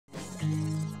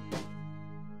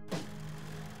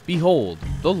Behold,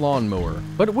 the lawnmower.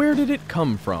 But where did it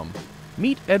come from?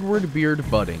 Meet Edward Beard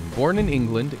Budding, born in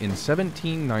England in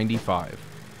 1795.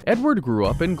 Edward grew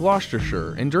up in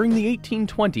Gloucestershire, and during the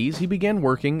 1820s he began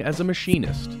working as a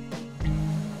machinist.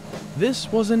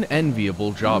 This was an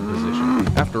enviable job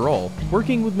position. After all,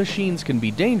 working with machines can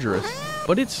be dangerous,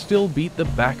 but it still beat the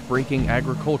back-breaking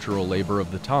agricultural labor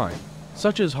of the time,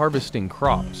 such as harvesting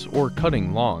crops or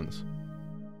cutting lawns.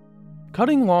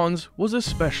 Cutting lawns was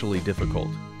especially difficult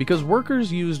because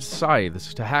workers used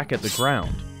scythes to hack at the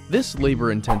ground. This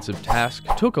labor-intensive task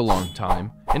took a long time,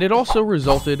 and it also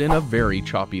resulted in a very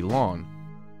choppy lawn.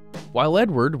 While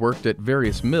Edward worked at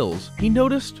various mills, he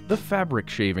noticed the fabric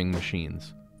shaving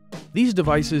machines. These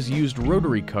devices used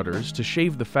rotary cutters to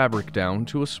shave the fabric down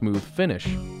to a smooth finish,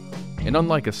 and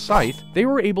unlike a scythe, they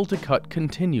were able to cut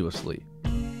continuously.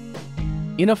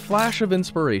 In a flash of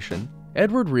inspiration,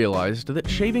 Edward realized that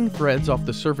shaving threads off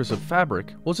the surface of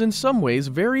fabric was in some ways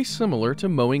very similar to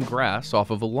mowing grass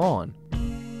off of a lawn.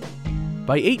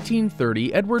 By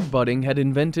 1830, Edward Budding had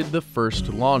invented the first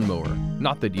lawnmower,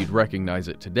 not that you'd recognize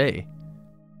it today.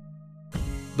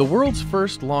 The world's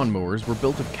first lawnmowers were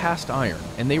built of cast iron,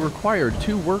 and they required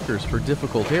two workers for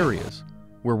difficult areas,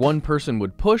 where one person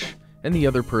would push and the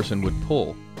other person would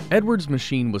pull. Edward's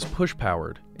machine was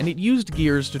push-powered, and it used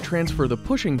gears to transfer the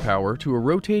pushing power to a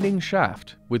rotating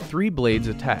shaft with 3 blades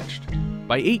attached.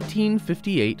 By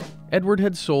 1858, Edward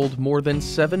had sold more than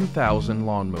 7,000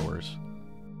 lawnmowers.